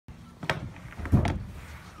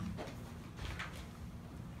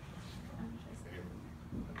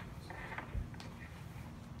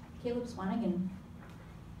Caleb Swanigan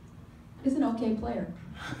is an okay player.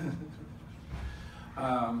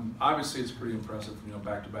 Obviously, it's pretty impressive.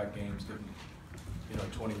 Back-to-back games,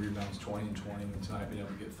 getting 20 rebounds, 20 and 20, and tonight being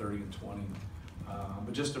able to get 30 and 20.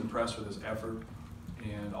 But just impressed with his effort,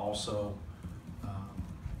 and also,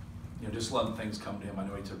 just letting things come to him. I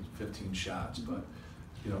know he took 15 shots, but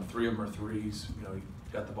 3 of them are threes. He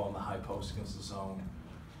got the ball in the high post against the zone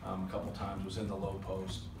a couple times. Was in the low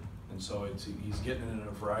post, and so he's getting it in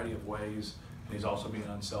a variety of ways. And he's also being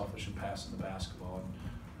unselfish and passing the basketball.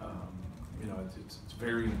 And it's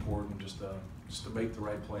very important just to make the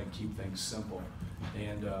right play and keep things simple.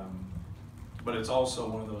 And but it's also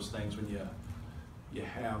one of those things when you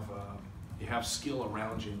have skill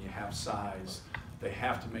around you and you have size, they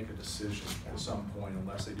have to make a decision at some point,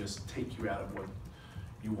 unless they just take you out of what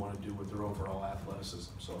you want to do with their overall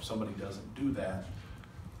athleticism. So if somebody doesn't do that,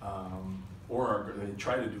 or they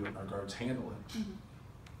try to do it and our guards handle it,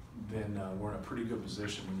 then we're in a pretty good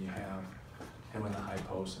position when you have him in the high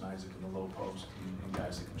post and Isaac in the low post, and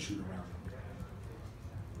guys that can shoot around.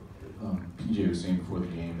 PJ was saying before the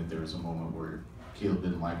game that there was a moment where Caleb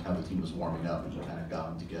didn't like how the team was warming up, and he kind of got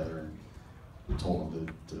them together and told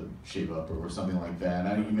them to shape up or something like that.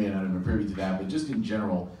 And you may not have been privy to that, but just in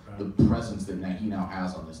general, the presence that he now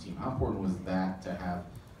has on this team, how important was that to have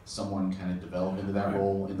someone kind of develop into that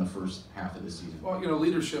role in the first half of the season? Well,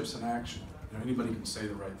 leadership's in action. Anybody can say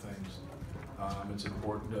the right things. It's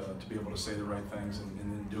important to be able to say the right things and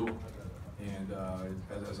then do them. And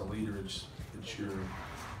as a leader, it's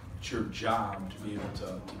your job to be able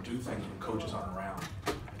to do things when coaches aren't around.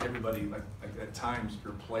 Everybody, like at times,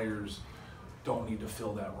 your players don't need to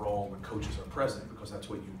fill that role when coaches are present, because that's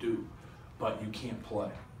what you do. But you can't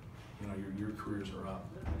play. Your careers are up.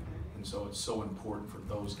 And so it's so important for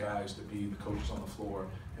those guys to be the coaches on the floor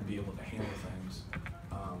and be able to handle things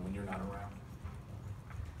when you're not around.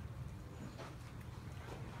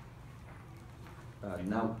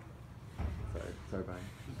 Sorry, Brian.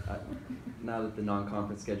 Now that the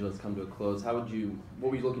non-conference schedule has come to a close, what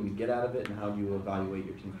were you looking to get out of it, and how do you evaluate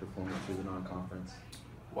your team's performance through the non-conference?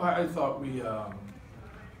 Well, I thought I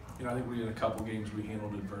think we in a couple games we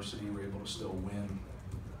handled adversity. We were able to still win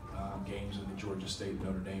games in the Georgia State,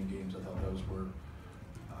 Notre Dame games. I thought those were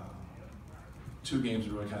 2 games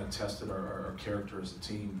that really kind of tested our character as a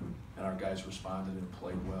team, and our guys responded and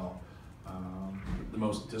played well. The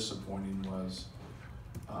most disappointing was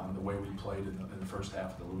the way we played in the first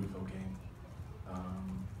half of the Louisville game.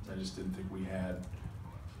 I just didn't think we had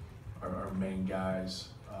our main guys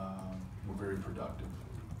were very productive,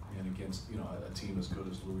 and against a team as good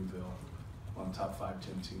as Louisville, one of the top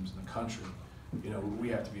 5-10 teams in the country, we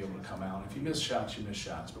have to be able to come out. If you miss shots, you miss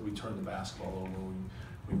shots. But we turned the basketball over.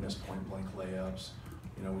 We missed point blank layups.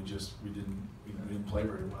 We didn't play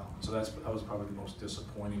very well. So that was probably the most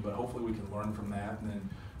disappointing. But hopefully we can learn from that, and then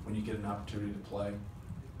when you get an opportunity to play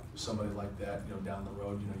somebody like that, down the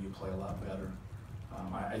road, you play a lot better.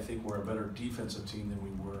 I think we're a better defensive team than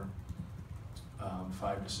we were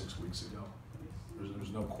 5 to 6 weeks ago.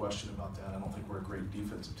 There's no question about that. I don't think we're a great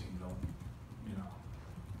defensive team, though.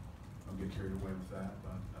 I'll get carried away with that.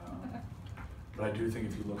 But I do think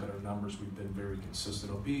if you look at our numbers, we've been very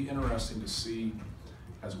consistent. It'll be interesting to see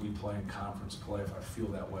as we play in conference play if I feel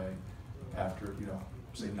that way after,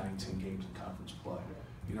 say 19 games in conference play.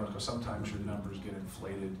 Because sometimes your numbers get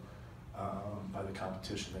inflated by the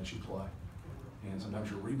competition that you play. And sometimes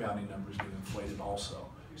your rebounding numbers get inflated also.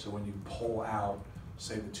 So when you pull out,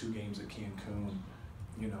 say the 2 games at Cancun,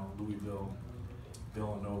 Louisville,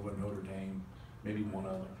 Villanova, Notre Dame, maybe one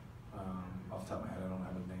other. Off the top of my head, I don't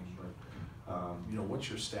have a name, but what's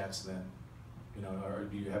your stats then? Or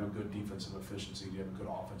do you have a good defensive efficiency? Do you have a good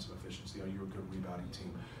offensive efficiency? Are you a good rebounding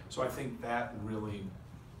team? So I think that really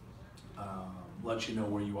lets you know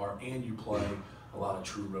where you are, and you play a lot of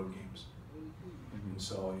true road games. And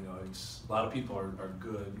so, it's a lot of people are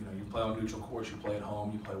good. You play on neutral courts, you play at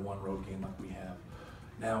home, you play 1 road game like we have.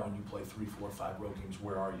 Now when you play 3, 4, 5 road games,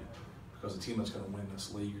 where are you? Because the team that's going to win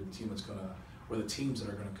this league, or the teams that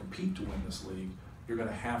are going to compete to win this league, you're going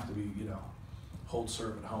to have to be, hold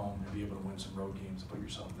serve at home and be able to win some road games and put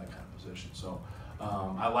yourself in that kind of position. So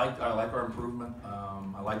I like our improvement.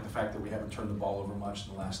 I like the fact that we haven't turned the ball over much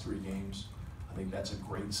in the last 3 games. I think that's a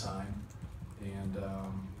great sign. And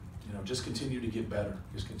just continue to get better.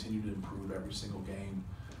 Just continue to improve every single game.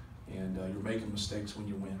 And you're making mistakes when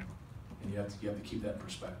you win, and you have to keep that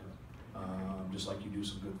perspective. Just like you do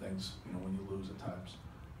some good things, when you lose at times.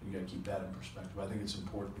 You got to keep that in perspective. I think it's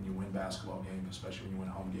important when you win basketball games, especially when you win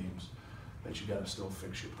home games, that you got to still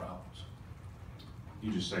fix your problems.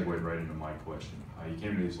 You just segued right into my question. You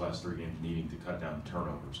came into these last 3 games needing to cut down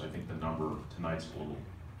turnovers. I think the number tonight's a little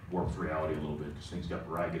warps reality a little bit because things got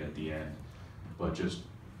ragged at the end. But just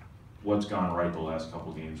what's gone right the last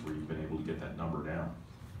couple games where you've been able to get that number down?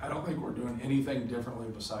 I don't think we're doing anything differently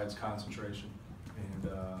besides concentration,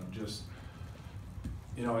 and just,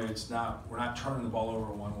 you know, we're not turning the ball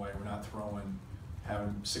over one way. We're not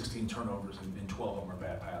having 16 turnovers and 12 of them are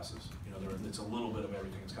bad passes. You know, it's a little bit of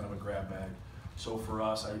everything. It's kind of a grab bag. So for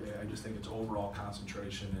us, I just think it's overall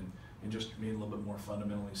concentration and just being a little bit more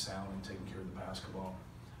fundamentally sound and taking care of the basketball.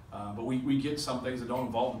 But we get some things that don't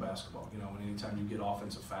involve the basketball. You know, anytime you get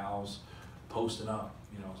offensive fouls, posting up,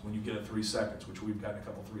 you know, when you get a 3 seconds, which we've gotten a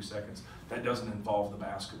couple 3 seconds, that doesn't involve the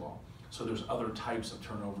basketball. So there's other types of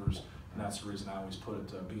turnovers, and that's the reason I always put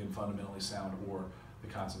it being fundamentally sound or the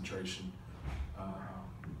concentration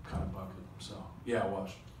kind of bucket. So yeah, it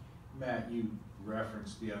was. Matt, you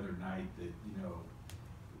referenced the other night that, you know,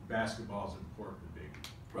 basketball is important to Big.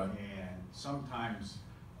 Right. And sometimes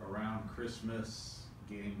around Christmas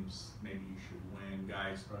games, maybe you should win.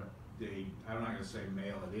 Guys, right. I'm not going to say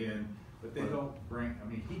mail it in, but they don't bring, I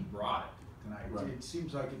mean, he brought it tonight. Right. It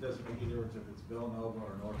seems like it doesn't make any difference if it's Villanova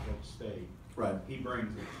or Norfolk State. Right. He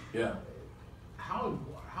brings it. Yeah. How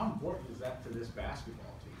important is that to this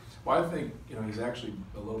basketball team? Well, I think, you know, he's actually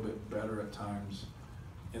a little bit better at times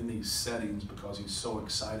in these settings because he's so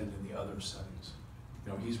excited in the other settings.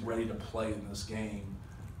 You know, he's ready to play in this game,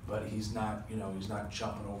 but he's not, you know, he's not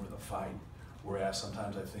jumping over the fight. Whereas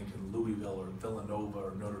sometimes I think in Louisville or Villanova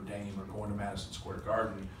or Notre Dame or going to Madison Square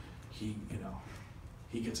Garden, he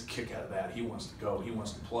gets a kick out of that. He wants to go, he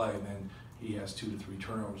wants to play, and then he has 2 to 3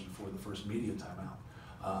 turnovers before the first media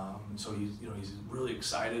timeout. And so he's really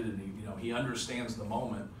excited, and he understands the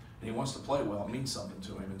moment, and he wants to play well. It means something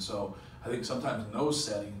to him. And so I think sometimes in those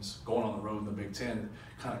settings, going on the road in the Big Ten,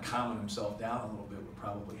 kind of calming himself down a little bit would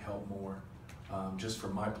probably help more, just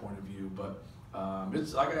from my point of view. But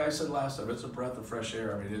it's like I said last time, it's a breath of fresh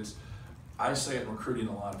air. I mean, I say it in recruiting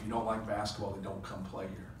a lot. If you don't like basketball, then don't come play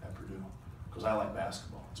here at Purdue, because I like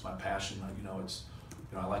basketball. It's my passion.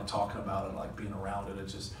 I like talking about it. I like being around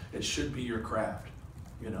it. It should be your craft,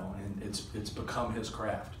 and it's become his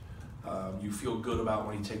craft. You feel good about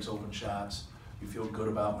when he takes open shots. You feel good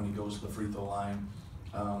about when he goes to the free throw line.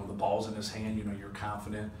 The ball's in his hand, you're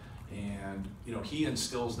confident. And, he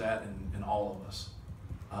instills that in all of us.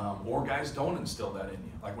 Or guys don't instill that in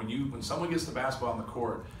you. Like when someone gets the basketball on the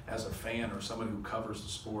court as a fan or somebody who covers the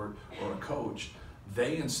sport or a coach,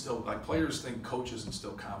 they instill, like players think coaches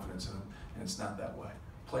instill confidence in them, and it's not that way.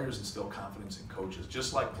 Players instill confidence in coaches,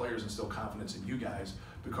 just like players instill confidence in you guys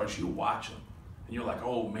because you watch them. And you're like,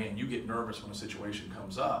 oh man, you get nervous when a situation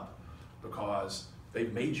comes up because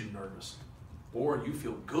they've made you nervous. Or you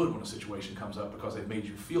feel good when a situation comes up because they've made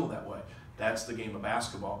you feel that way. That's the game of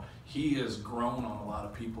basketball. He has grown on a lot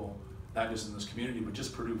of people, not just in this community, but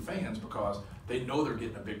just Purdue fans, because they know they're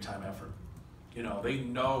getting a big time effort. They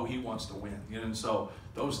know he wants to win. And so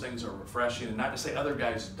those things are refreshing. And not to say other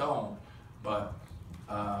guys don't, but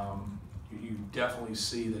you definitely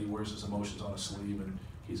see that he wears his emotions on his sleeve and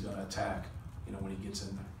he's going to attack, when he gets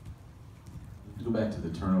in there. To go back to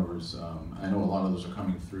the turnovers, I know a lot of those are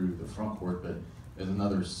coming through the front court, but there's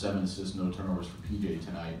another 7 assists, no turnovers for PJ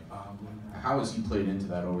tonight. How has he played into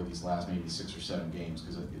that over these last maybe 6 or 7 games?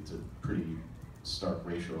 Because it's a pretty stark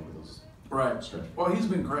ratio over those stretch. Well, he's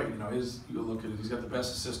been great. You look at it, he's got the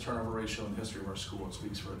best assist turnover ratio in the history of our school. It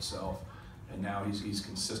speaks for itself. And now he's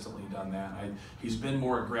consistently done that. He's been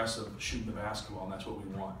more aggressive shooting the basketball, and that's what we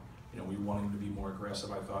want. We want him to be more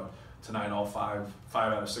aggressive. I thought tonight all 5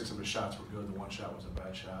 out of 6 of his shots were good. The one shot was a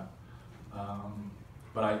bad shot.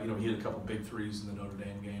 But he hit a couple big threes in the Notre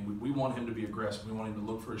Dame game. We want him to be aggressive. We want him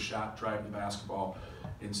to look for a shot, drive the basketball,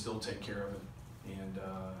 and still take care of it. And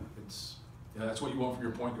that's what you want from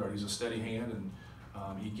your point guard. He's a steady hand,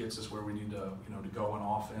 and he gets us where we need to go in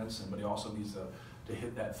offense. But he also needs to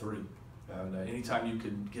hit that three. And anytime you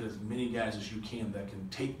can get as many guys as you can that can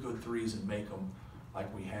take good threes and make them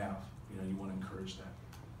like we have, you want to encourage that.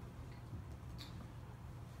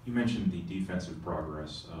 You mentioned the defensive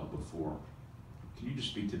progress before. Can you just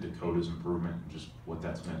speak to Dakota's improvement and just what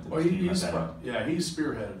that's meant to the team? He's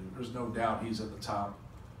spearheaded it. There's no doubt he's at the top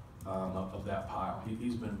of that pile.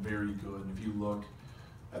 He's been very good. And if you look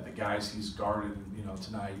at the guys he's guarded,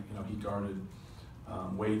 tonight, he guarded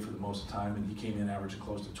Wade for the most of the time, and he came in averaging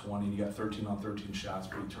close to 20. He got 13 on 13 shots,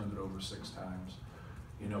 but he turned it over 6 times.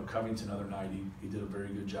 Covington the other night, he did a very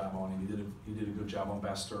good job on him. He did a good job on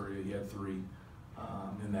Bastoria. He had 3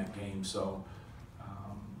 in that game. So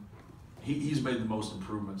he's made the most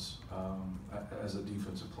improvements as a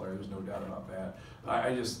defensive player. There's no doubt about that.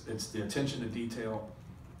 But it's the attention to detail,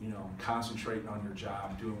 concentrating on your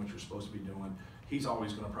job, doing what you're supposed to be doing. He's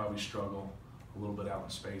always going to probably struggle a little bit out in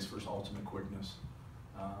space for his ultimate quickness.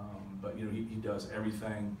 But you know, he does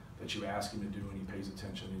everything that you ask him to do, and he pays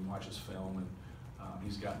attention, and he watches film, and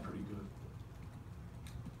he's gotten pretty good.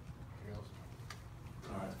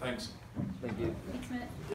 All right, thanks. Thank you. Thanks, Matt.